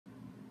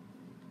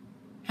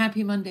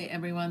Happy Monday,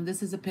 everyone.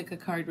 This is a pick a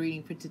card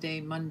reading for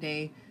today,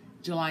 Monday,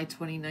 July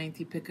 29th.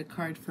 You pick a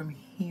card from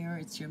here.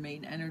 It's your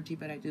main energy,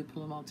 but I do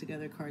pull them all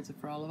together. Cards are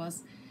for all of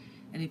us.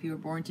 And if you were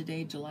born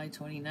today, July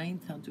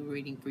 29th, I'll do a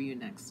reading for you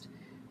next.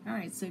 All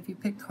right, so if you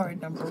pick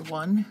card number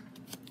 1,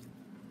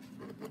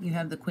 you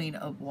have the Queen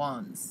of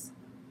Wands.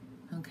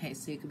 Okay,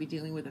 so you could be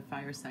dealing with a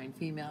fire sign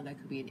female. That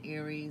could be an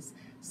Aries,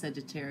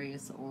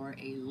 Sagittarius, or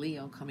a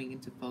Leo coming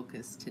into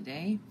focus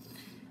today.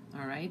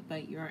 All right,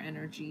 but your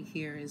energy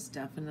here is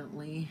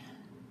definitely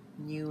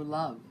new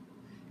love.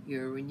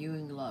 You're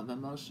renewing love,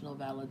 emotional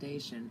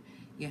validation.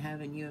 You have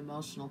a new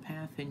emotional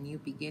path and new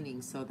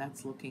beginning, so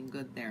that's looking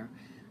good there.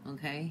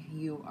 Okay,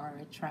 you are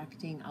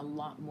attracting a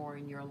lot more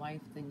in your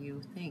life than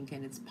you think,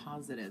 and it's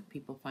positive.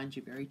 People find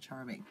you very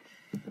charming.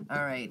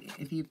 All right,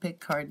 if you pick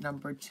card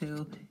number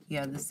 2, you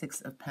have the Six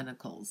of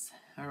Pentacles.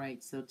 All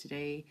right, so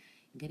today,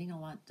 getting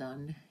a lot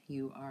done.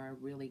 You are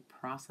really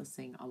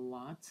processing a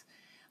lot.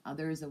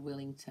 Others are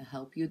willing to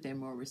help you. They're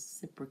more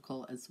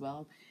reciprocal as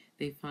well.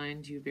 They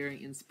find you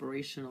very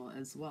inspirational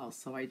as well.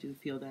 So I do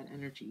feel that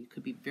energy. You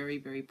could be very,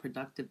 very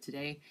productive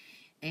today.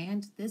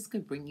 And this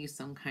could bring you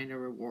some kind of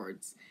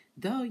rewards.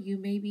 Though you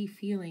may be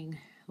feeling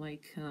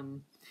like,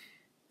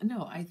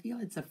 no, I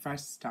feel it's a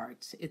fresh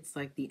start. It's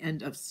like the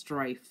end of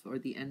strife or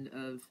the end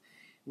of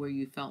where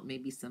you felt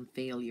maybe some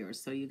failure.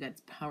 So you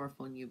got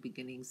powerful new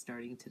beginnings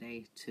starting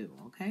today too,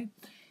 okay?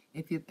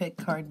 If you pick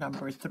card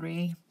number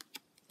 3,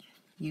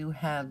 you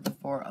have the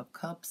Four of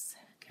Cups.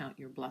 Count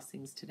your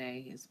blessings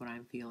today is what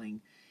I'm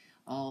feeling.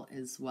 All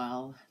is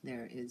well.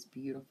 There is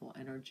beautiful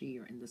energy.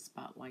 You're in the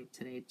spotlight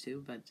today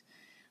too, but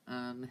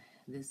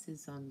this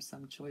is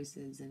some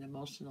choices and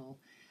emotional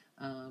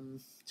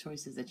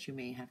choices that you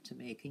may have to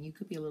make. And you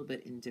could be a little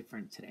bit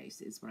indifferent today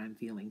is what I'm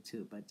feeling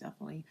too, but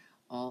definitely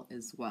all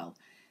is well.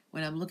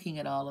 When I'm looking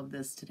at all of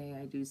this today,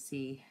 I do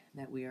see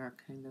that we are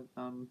kind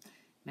of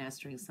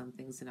mastering some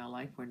things in our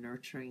life. We're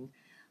nurturing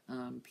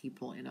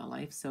people in our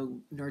life, so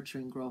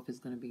nurturing growth is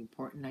going to be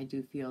important. I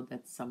do feel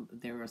that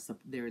there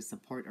is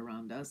support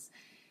around us.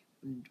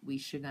 We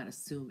should not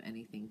assume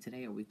anything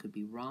today, or we could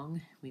be wrong.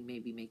 We may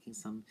be making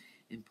some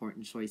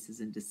important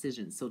choices and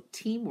decisions. So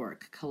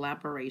teamwork,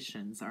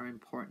 collaborations are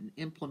important.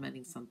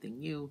 Implementing something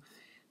new,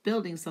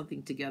 building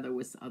something together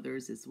with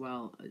others as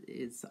well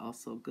is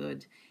also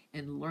good.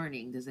 And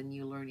learning, there's a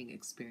new learning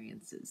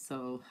experiences.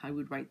 So I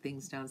would write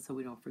things down so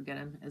we don't forget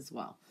them as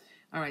well.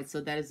 All right,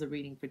 so that is the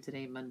reading for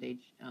today, Monday,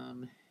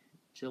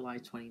 July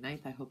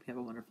 29th. I hope you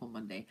have a wonderful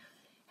Monday.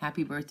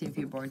 Happy birthday if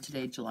you're born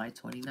today, July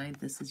 29th.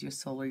 This is your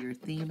solar year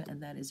theme,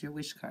 and that is your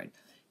wish card.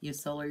 Your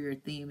solar year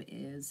theme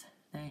is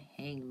the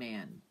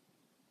Hangman.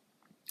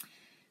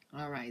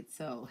 All right,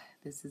 so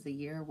this is a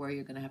year where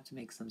you're going to have to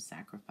make some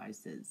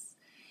sacrifices.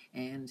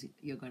 And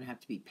you're going to have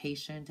to be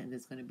patient, and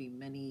there's going to be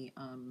many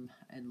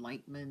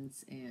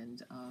enlightenments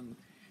and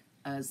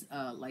as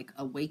like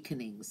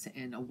awakenings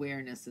and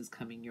awareness is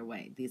coming your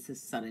way. This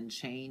is sudden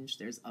change.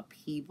 There's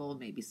upheaval,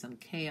 maybe some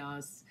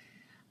chaos,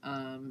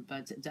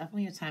 but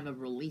definitely a time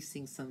of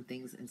releasing some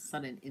things and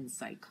sudden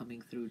insight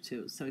coming through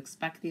too. So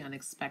expect the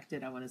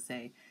unexpected. I want to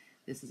say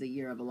this is a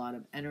year of a lot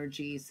of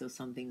energy, so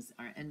some things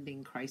are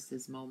ending,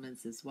 crisis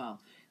moments as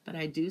well. But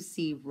I do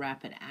see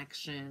rapid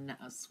action,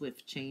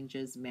 swift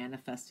changes,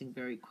 manifesting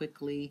very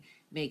quickly,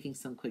 making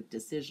some quick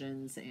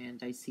decisions,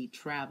 and I see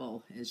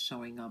travel is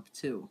showing up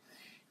too.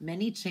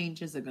 Many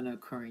changes are going to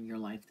occur in your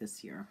life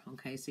this year,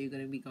 okay? So you're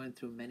going to be going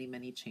through many,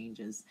 many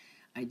changes.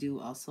 I do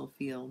also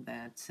feel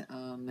that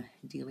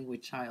dealing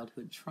with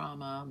childhood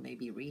trauma,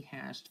 maybe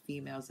rehashed,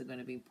 females are going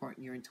to be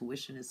important. Your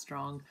intuition is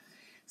strong.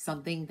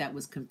 Something that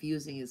was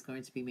confusing is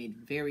going to be made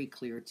very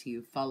clear to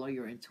you. Follow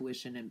your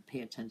intuition and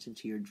pay attention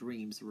to your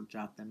dreams or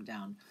jot them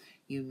down.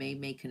 You may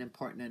make an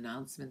important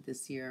announcement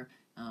this year.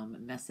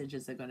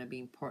 Messages are going to be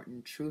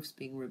important, truths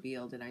being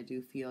revealed, and I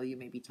do feel you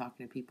may be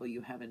talking to people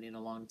you haven't in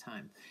a long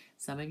time.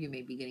 Some of you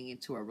may be getting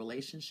into a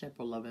relationship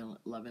or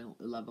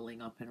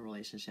leveling up in a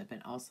relationship,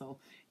 and also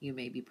you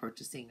may be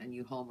purchasing a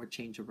new home or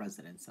change of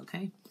residence,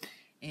 okay?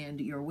 And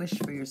your wish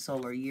for your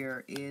solar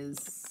year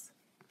is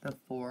the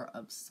Four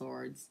of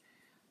Swords.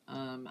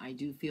 I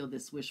do feel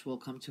this wish will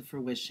come to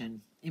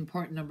fruition.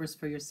 Important numbers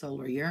for your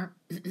solar year: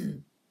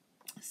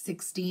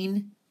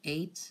 16,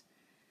 8,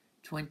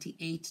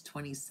 28,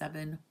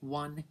 27,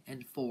 1,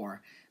 and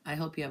 4. I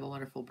hope you have a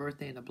wonderful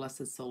birthday and a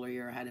blessed solar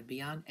year ahead and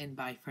beyond. And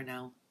bye for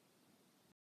now.